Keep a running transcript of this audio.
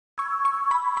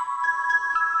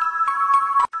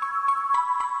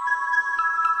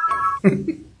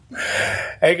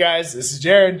Hey guys, this is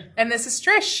Jared. And this is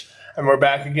Trish. And we're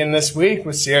back again this week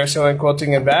with Sierra Sewing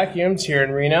Quilting and Vacuums here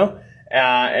in Reno.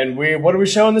 What are we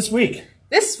showing this week?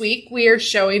 This week we are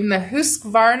showing the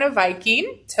Husqvarna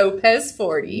Viking Topaz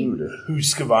 40. Ooh, the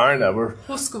Husqvarna.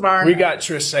 Husqvarna. We got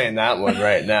Trish saying that one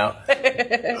right now.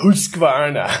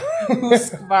 Husqvarna.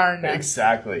 Husqvarna.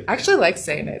 Exactly. I actually like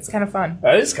saying it. It's kind of fun.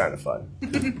 That is kind of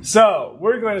fun. So,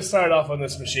 we're going to start off on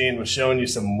this machine with showing you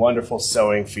some wonderful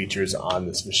sewing features on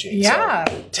this machine. Yeah.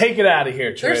 So, take it out of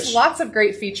here, Trish. There's lots of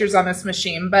great features on this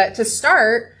machine, but to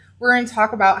start, we're going to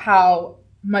talk about how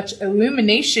much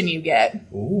illumination you get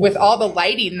with all the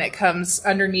lighting that comes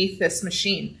underneath this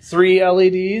machine. 3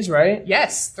 LEDs, right?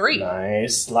 Yes, 3.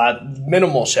 Nice.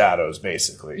 Minimal shadows,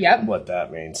 basically. Yep. What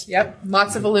that means. Yep.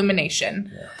 Lots of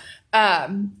illumination. Yeah.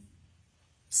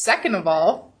 Second of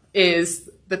all is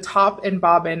the top and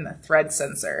bobbin thread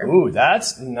sensor. Ooh,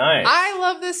 that's nice. I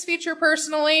love this feature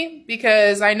personally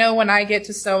because I know when I get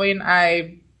to sewing,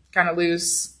 I kind of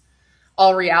lose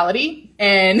all reality,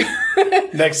 and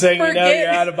next thing you know, you're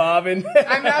out of bobbin.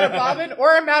 I'm out of bobbin,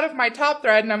 or I'm out of my top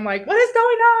thread, and I'm like, what is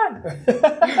going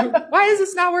on? Why is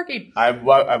this not working? I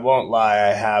won't lie,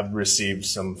 I have received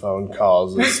some phone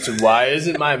calls as to why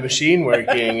isn't my machine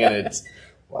working, and it's,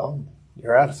 well,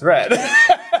 you're out of thread.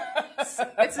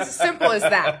 It's as simple as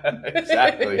that.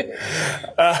 Exactly.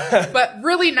 But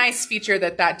really nice feature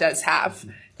that does have.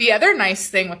 The other nice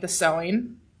thing with the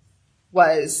sewing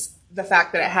was the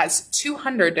fact that it has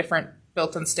 200 different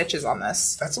built-in stitches on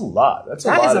this. That's a lot. That's a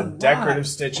lot of decorative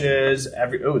stitches.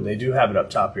 They do have it up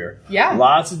top here. Yeah.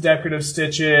 Lots of decorative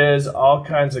stitches, all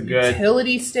kinds of good.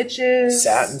 Utility stitches.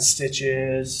 Satin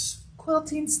stitches.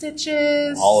 Quilting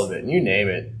stitches. All of it. You name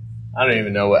it. I don't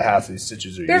even know what half of these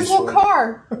stitches are used for. There's a little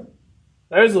car.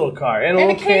 There's a little car. And a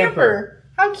little camper.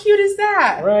 How cute is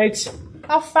that? Right.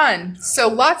 How fun. So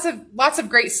lots of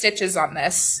great stitches on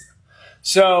this.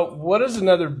 So, what is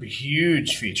another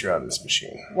huge feature on this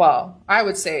machine? Well, I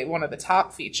would say one of the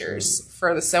top features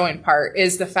for the sewing part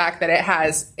is the fact that it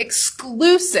has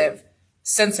exclusive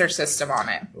sensor system on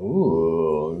it.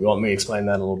 Ooh, you want me to explain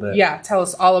that a little bit? Yeah, tell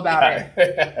us all about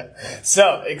it.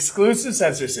 So, exclusive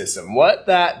sensor system. What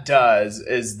that does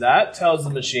is that tells the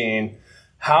machine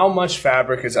how much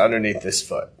fabric is underneath this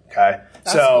foot, okay?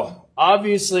 That's cool.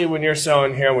 Obviously, when you're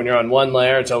sewing here, when you're on 1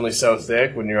 layer, it's only so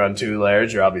thick. When you're on 2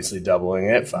 layers, you're obviously doubling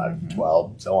it, 5,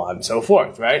 12, so on and so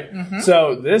forth, right?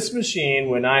 So this machine,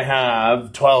 when I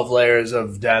have 12 layers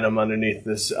of denim underneath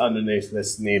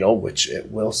this needle, which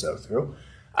it will sew through.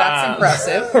 That's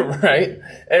impressive. Right?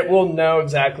 It will know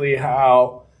exactly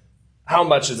how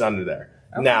much is under there.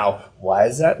 Okay. Now, why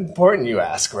is that important, you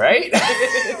ask, right?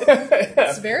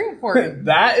 It's very important.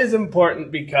 That is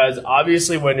important because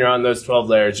obviously when you're on those 12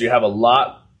 layers, you have a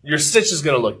lot, your stitch is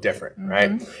going to look different,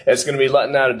 right? It's going to be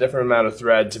letting out a different amount of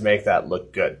thread to make that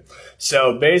look good.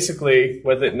 So basically,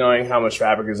 with it knowing how much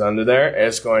fabric is under there,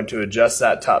 it's going to adjust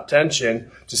that top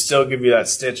tension to still give you that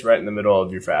stitch right in the middle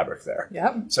of your fabric there.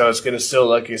 Yep. So it's going to still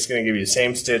look, it's going to give you the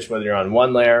same stitch whether you're on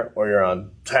 1 layer or you're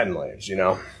on 10 layers, you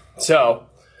know? So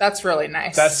that's really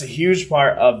nice. That's a huge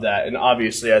part of that. And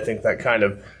obviously, I think that kind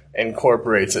of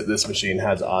incorporates it. This machine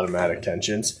has automatic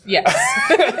tensions. Yes,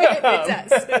 it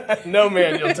does. No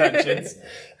manual tensions.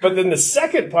 But then the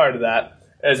second part of that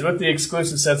is with the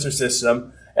exclusive sensor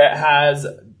system, it has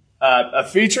a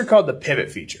feature called the pivot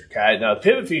feature. Okay? Now, the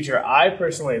pivot feature I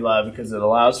personally love because it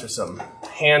allows for some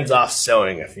hands-off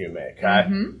sewing, if you may. Okay?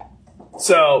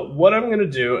 So what I'm going to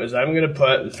do is I'm going to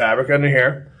put the fabric under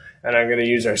here. And I'm going to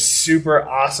use our super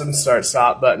awesome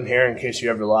start-stop button here in case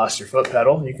you ever lost your foot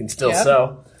pedal. You can still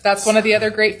sew. That's one of the other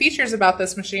great features about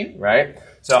this machine. Right?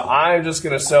 So I'm just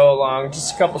going to sew along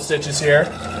just a couple stitches here.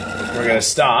 We're going to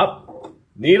stop.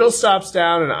 Needle stops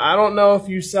down, and I don't know if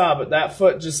you saw, but that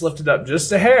foot just lifted up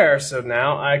just a hair. So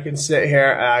now I can sit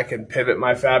here and I can pivot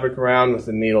my fabric around with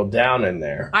the needle down in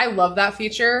there. I love that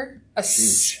feature,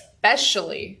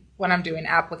 especially when I'm doing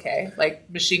applique,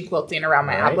 like machine quilting around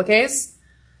my appliques.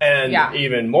 And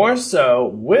even more so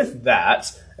with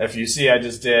that, if you see I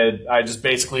just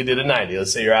basically did a 90.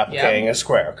 Let's say you're appliquing a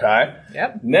square, okay?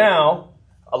 Yep. Now,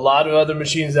 a lot of other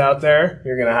machines out there,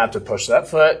 you're going to have to push that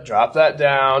foot, drop that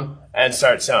down, and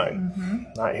start sewing.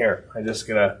 Not here. I'm just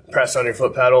going to press on your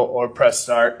foot pedal or press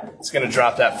start. It's going to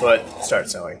drop that foot, start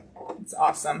sewing. It's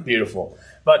awesome. Beautiful.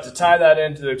 But to tie that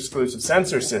into the exclusive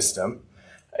sensor system,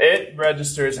 it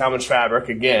registers how much fabric,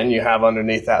 again, you have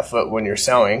underneath that foot when you're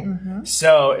sewing.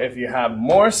 So if you have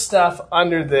more stuff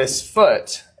under this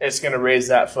foot, it's going to raise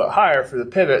that foot higher for the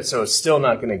pivot, so it's still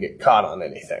not going to get caught on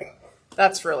anything.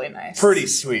 That's really nice. Pretty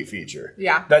sweet feature.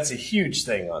 Yeah. That's a huge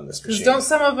thing on this machine. Because don't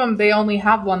some of them, they only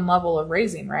have one level of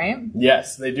raising, right?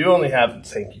 Yes, they do only have,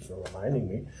 thank you for reminding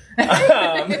me.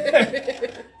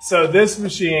 So this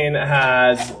machine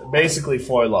has basically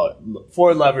four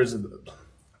levels of the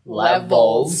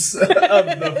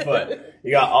foot.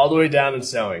 You got all the way down in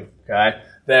sewing, okay?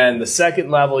 Then the second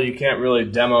level you can't really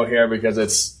demo here because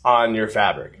it's on your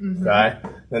fabric, okay?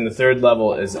 Then the third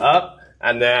level is up,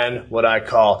 and then what I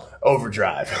call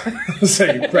overdrive. So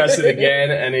you press it again,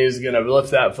 and he's going to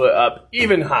lift that foot up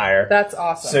even higher. That's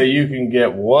awesome. So you can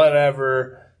get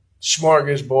whatever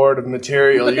smorgasbord of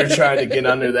material you're trying to get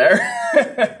under there.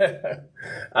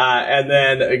 And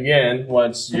then again,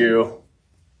 once you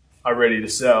are ready to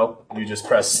sew, you just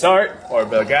press start or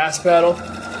the gas pedal,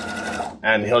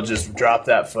 and he'll just drop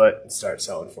that foot and start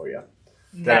sewing for you.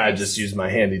 Nice. Then I just use my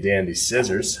handy dandy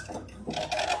scissors.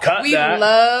 Cut we that.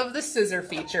 love the scissor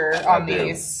feature on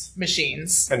these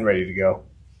machines. And ready to go.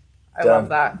 I love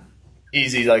that.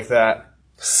 Easy like that.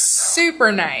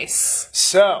 Super nice.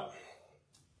 So,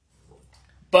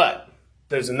 but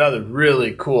there's another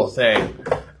really cool thing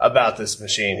about this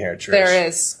machine here, Trish. There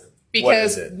is.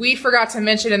 Because we forgot to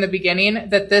mention in the beginning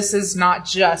that this is not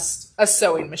just a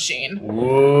sewing machine.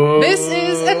 Whoa. This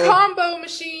is a combo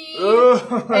machine.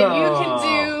 And you can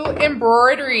do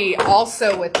embroidery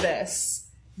also with this.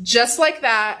 Just like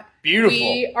that. Beautiful.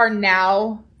 We are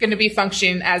now going to be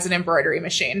functioning as an embroidery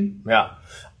machine. Yeah.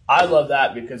 I love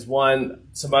that because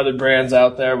some other brands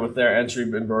out there with their entry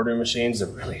embroidery machines are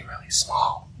really, really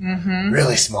small.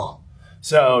 Really small.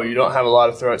 So you don't have a lot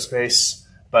of throat space.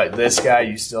 But this guy,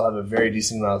 you still have a very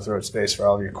decent amount of throat space for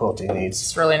all of your quilting needs.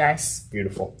 It's really nice.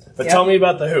 Beautiful. But tell me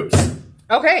about the hoops.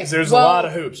 Okay. There's a lot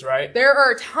of hoops, right? There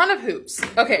are a ton of hoops.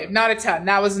 Okay, not a ton.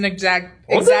 That was an exaggeration.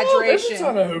 There's a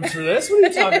ton of hoops for this. What are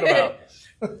you talking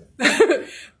about?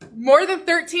 More than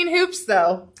 13 hoops,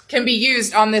 though, can be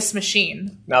used on this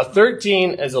machine. Now,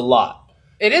 13 is a lot.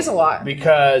 It is a lot.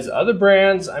 Because other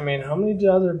brands, I mean, how many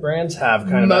do other brands have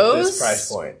kind of at this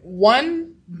price point?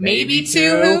 One, maybe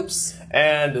two hoops.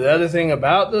 And the other thing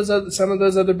about some of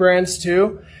those other brands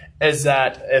too is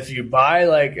that if you buy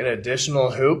like an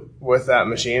additional hoop with that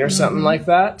machine or something like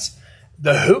that,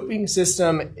 the hooping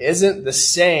system isn't the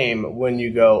same when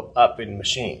you go up in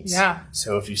machines. Yeah.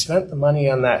 So if you spent the money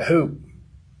on that hoop,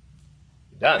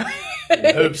 you're done.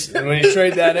 The hoops, and when you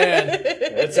trade that in,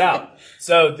 it's out.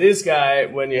 So this guy,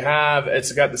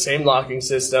 it's got the same locking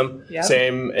system,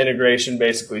 same integration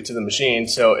basically to the machine.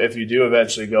 So if you do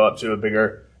eventually go up to a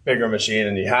bigger machine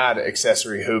and you had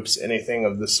accessory hoops, anything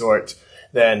of the sort,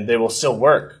 then they will still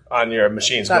work on your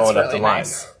machines going up the line.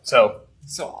 So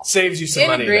saves you some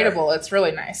money there. Integratable. It's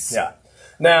really nice. Yeah.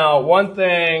 Now, one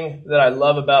thing that I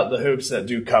love about the hoops that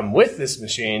do come with this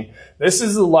machine, this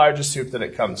is the largest hoop that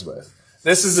it comes with.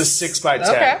 This is a 6x10.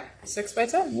 Okay.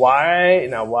 6x10.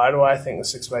 Why do I think the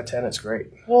 6x10 is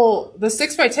great? Well, the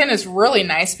 6x10 is really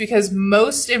nice because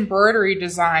most embroidery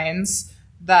designs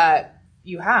that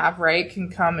you have, right, can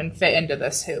come and fit into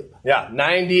this hoop. Yeah,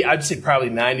 I'd say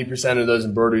probably 90% of those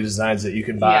embroidery designs that you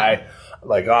can buy,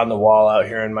 like on the wall out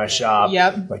here in my shop,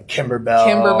 like Kimberbell.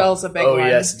 Kimberbell's a big one.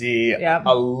 OESD,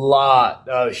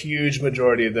 a huge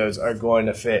majority of those are going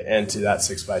to fit into that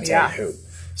 6x10 hoop.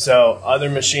 So other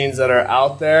machines that are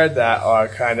out there that are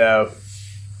kind of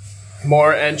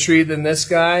more entry than this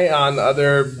guy on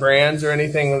other brands or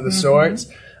anything of the sorts,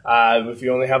 if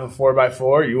you only have a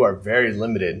 4x4, you are very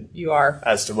limited. You are.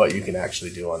 As to what you can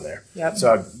actually do on there. Yep.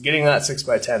 So getting that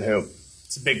 6x10 hoop,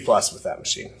 it's a big plus with that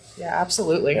machine. Yeah,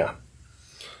 absolutely. Yeah.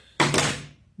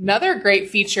 Another great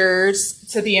features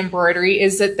to the embroidery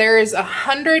is that there is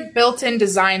 100 built-in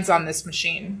designs on this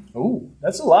machine. Ooh,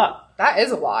 that's a lot. That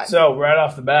is a lot. So right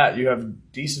off the bat, you have a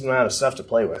decent amount of stuff to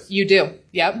play with. You do.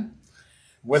 Yep.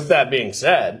 With that being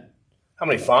said, how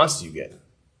many fonts do you get?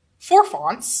 4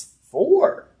 fonts.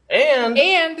 4.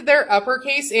 And they're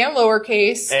uppercase and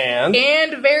lowercase. And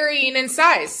varying in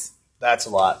size. That's a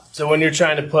lot. So when you're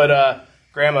trying to put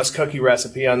grandma's cookie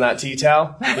recipe on that tea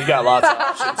towel, you got lots of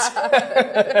options.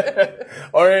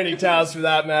 Or any towels for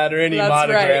that matter, any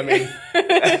monogramming.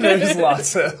 Right. There's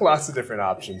lots of different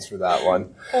options for that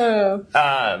one.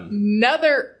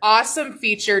 Another awesome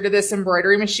feature to this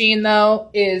embroidery machine, though,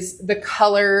 is the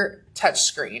color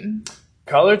touchscreen.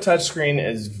 Color touchscreen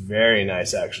is very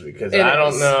nice, actually, because I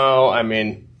don't know. I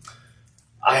mean,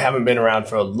 I haven't been around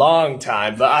for a long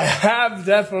time, but I have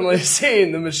definitely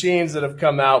seen the machines that have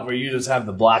come out where you just have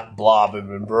the black blob of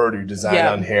embroidery design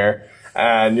on here.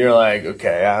 And you're like,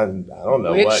 okay, I don't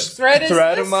know Which what thread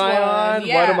am I on?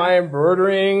 Yeah. What am I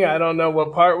embroidering? I don't know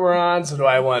what part we're on. So do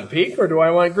I want pink or do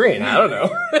I want green? I don't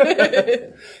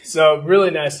know. So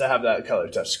really nice to have that color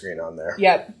touch screen on there.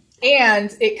 Yep.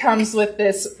 And it comes with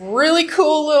this really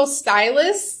cool little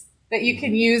stylus that you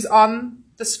can use on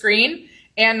the screen.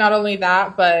 And not only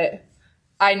that, but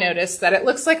I noticed that it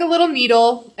looks like a little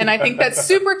needle. And I think that's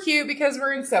super cute because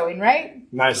we're in sewing,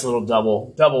 right? Nice little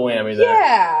double whammy there.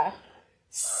 Yeah.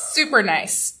 Super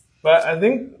nice. But I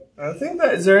think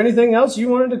that, is there anything else you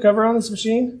wanted to cover on this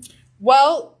machine?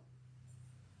 Well,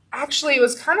 actually, it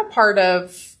was kind of part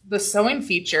of the sewing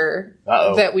feature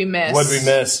that we missed. What did we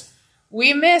miss?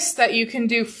 We missed that you can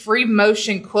do free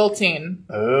motion quilting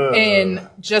in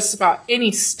just about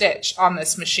any stitch on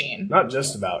this machine. Not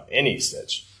just about any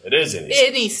stitch. It is any stitch.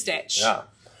 Any stitch. Yeah.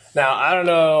 Now, I don't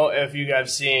know if you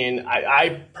guys seen,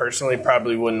 I personally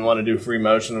probably wouldn't want to do free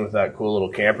motion with that cool little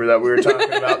camper that we were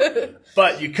talking about,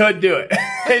 but you could do it.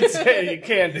 You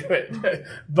can do it.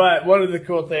 But one of the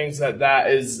cool things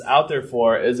that is out there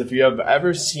for is if you have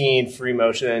ever seen free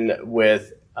motion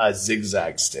with a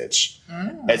zigzag stitch,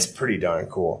 it's pretty darn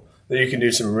cool. You can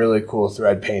do some really cool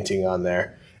thread painting on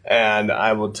there. And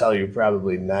I will tell you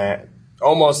probably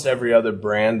almost every other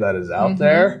brand that is out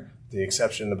there, the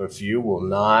exception of a few, will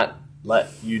not let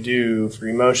you do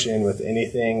free motion with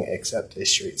anything except a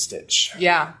straight stitch.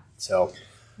 Yeah. So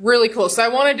really cool. So I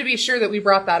wanted to be sure that we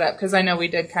brought that up because I know we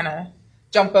did kind of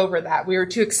jump over that. We were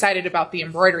too excited about the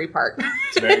embroidery part.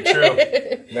 It's very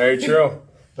true. Very true.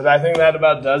 But I think that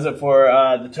about does it for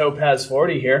the Topaz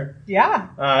 40 here. Yeah.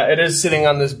 It is sitting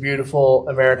on this beautiful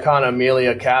Americana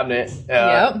Amelia cabinet.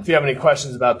 If you have any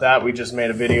questions about that, we just made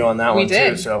a video on that one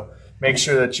too. So make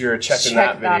sure that you're checking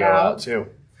that video out too.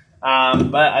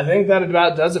 But I think that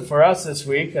about does it for us this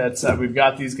week. We've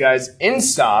got these guys in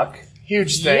stock.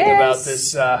 Huge thing about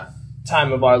this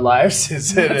time of our lives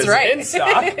is it is in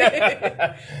stock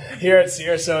here at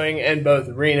Sierra Sewing in both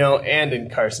Reno and in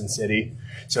Carson City.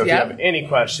 So if you have any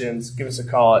questions, give us a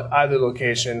call at either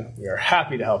location. We are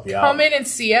happy to help you out. Come in and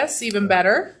see us, even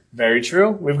better. Very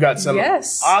true. We've got some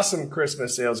awesome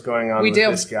Christmas sales going on with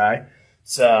this guy.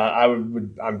 So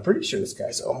I'm pretty sure this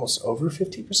guy's almost over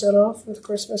 50% off with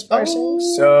Christmas pricing.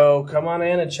 So come on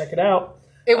in and check it out.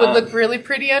 It would look really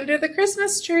pretty under the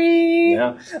Christmas tree.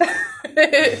 Yeah,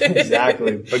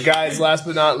 exactly. But guys, last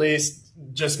but not least,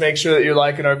 just make sure that you're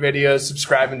liking our videos,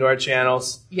 subscribing to our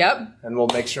channels. Yep. And we'll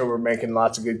make sure we're making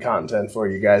lots of good content for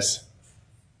you guys.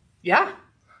 Yeah.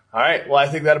 All right. Well, I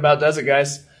think that about does it,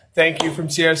 guys. Thank you from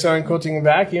Sierra Sewing Quilting and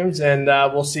Vacuums, and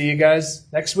we'll see you guys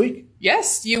next week.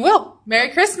 Yes, you will. Merry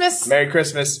Christmas. Merry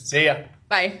Christmas. See ya.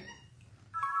 Bye.